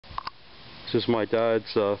This is my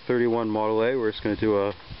dad's 31 Model A. We're just going to do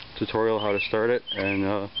a tutorial how to start it and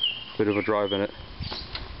a bit of a drive in it.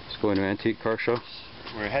 Let's go into Antique Car Show.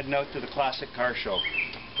 We're heading out to the Classic Car Show.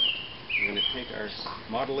 We're going to take our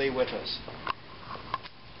Model A with us.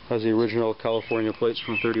 Has the original California plates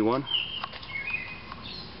from 31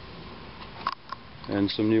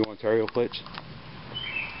 and some new Ontario plates.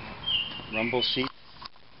 Rumble seat.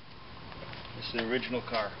 This is the original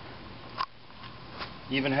car.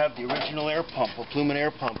 Even have the original air pump, a Plumin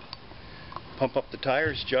air pump. Pump up the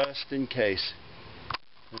tires just in case.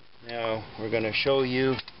 Now we're going to show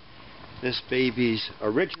you this baby's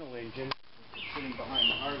original engine. It's sitting behind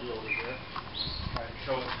the Harley over there. Try to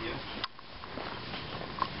show it to you.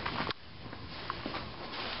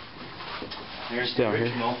 There's the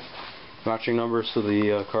original. Here. Matching numbers to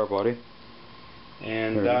the car body.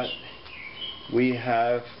 And that we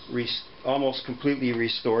have almost completely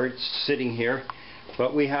restored, sitting here.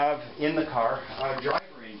 But we have in the car a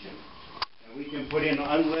driver engine. And we can put in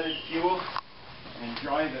unleaded fuel and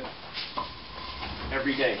drive it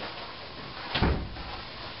every day.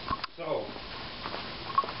 So,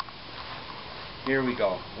 here we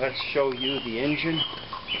go. Let's show you the engine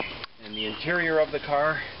and the interior of the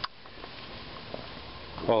car.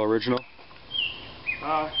 All original?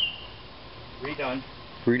 Redone.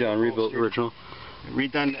 Redone, rebuilt original.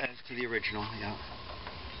 Redone as to the original, yeah.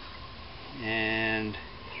 And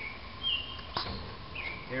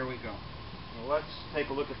here we go. Well, let's take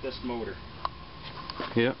a look at this motor.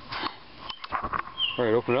 Yep.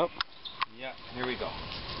 Alright, open it up. Yeah, here we go.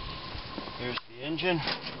 Here's the engine.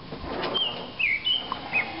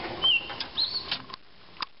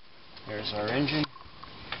 There's our engine.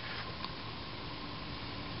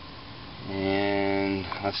 And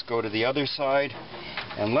let's go to the other side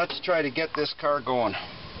and let's try to get this car going.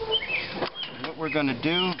 And what we're going to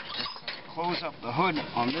do is close up the hood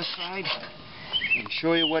on this side and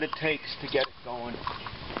show you what it takes to get it going.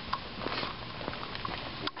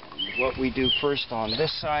 And what we do first on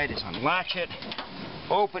this side is unlatch it,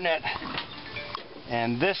 open it,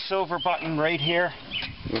 and this silver button right here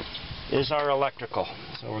is our electrical.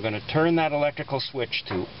 So we're going to turn that electrical switch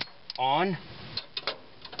to on,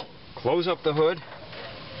 close up the hood.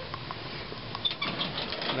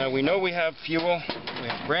 Now we know we have fuel. We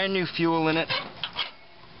have brand new fuel in it.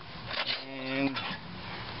 And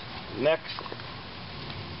next,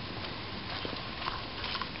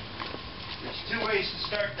 there's two ways to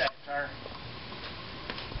start that car.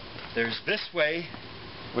 There's this way,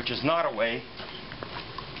 which is not a way.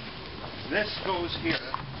 This goes here.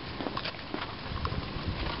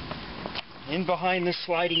 In behind this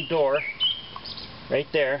sliding door, right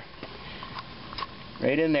there,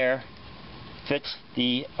 right in there, fits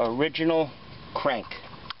the original crank,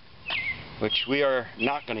 which we are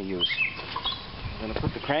not going to use. We're going to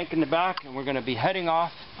put the crank in the back and we're going to be heading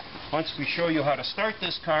off, once we show you how to start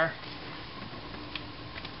this car,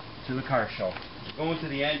 to the car show. We're going to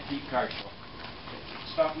the Antique Car Show.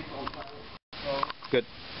 Stop your phone. So good.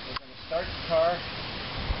 We're going to start the car,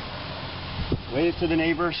 wave it to the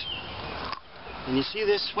neighbors, and you see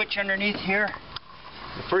this switch underneath here?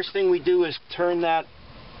 The first thing we do is turn that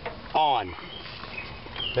on.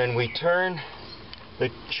 Then we turn the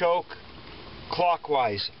choke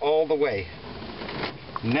clockwise all the way.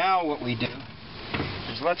 Now what we do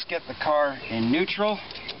is let's get the car in neutral.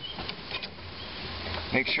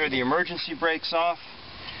 Make sure the emergency brake's off.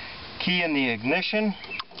 Key in the ignition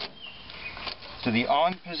to the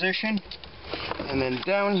on position. And then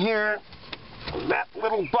down here, that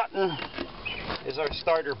little button is our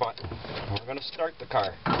starter button. We're going to start the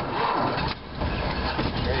car.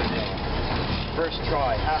 There you go. First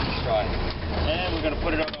try, half try. And we're going to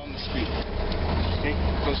put it out on the street. Okay,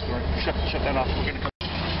 close the door. Shut that off. We're going to go.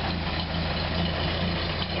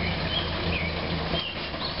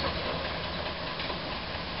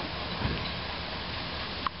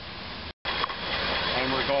 And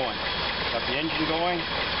we're going. Got the engine going.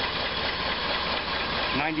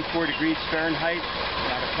 94 degrees Fahrenheit.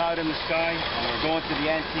 Not a cloud in the sky. And we're going to the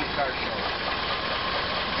Antique Car Show.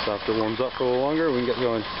 So after it warms up for a little longer, we can get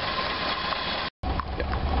going.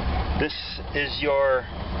 This is your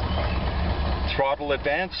throttle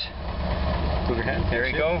advance. There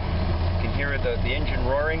you go. You can hear the engine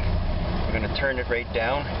roaring. We're going to turn it right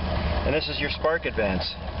down. And this is your spark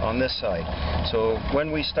advance on this side. So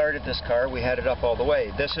when we started this car, we had it up all the way.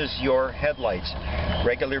 This is your headlights.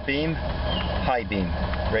 Regular beam, high beam.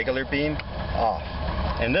 Regular beam, off.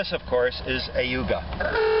 And this, of course, is Ayuga.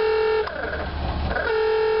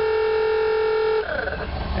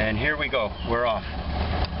 And here we go. We're off.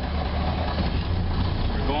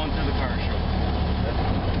 We're going to the car show.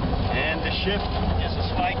 And the shift is a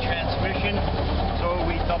slide transmission.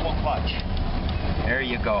 double clutch. There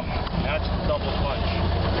you go. That's the double clutch.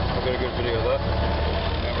 I've got a good video of that.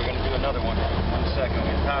 And we're going to do another one. 1 second.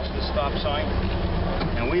 We pass the stop sign.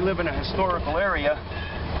 And we live in a historical area.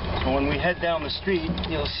 So when we head down the street,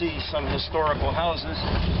 you'll see some historical houses.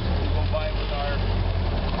 We go by with our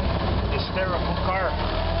hysterical car.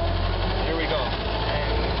 Here we go.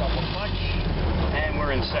 And double clutch. And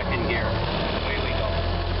we're in second gear. Away we go.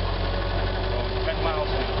 So 10 miles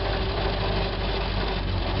an hour.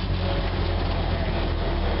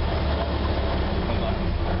 Hold on.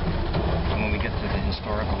 And when we get to the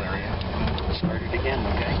historical area, we'll start it again,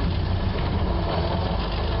 okay?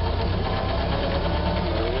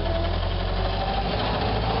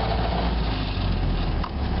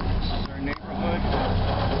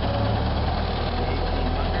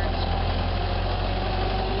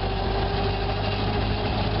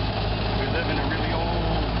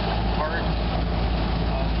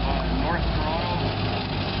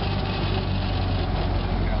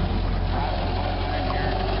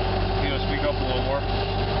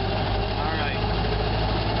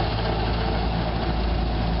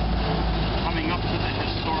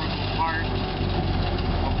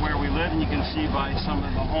 And you can see by some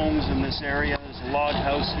of the homes in this area, there's a log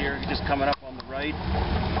house here just coming up on the right.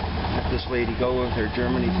 Let this lady go with her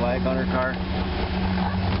Germany flag on her car.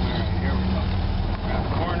 Here we go. Around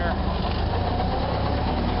the corner.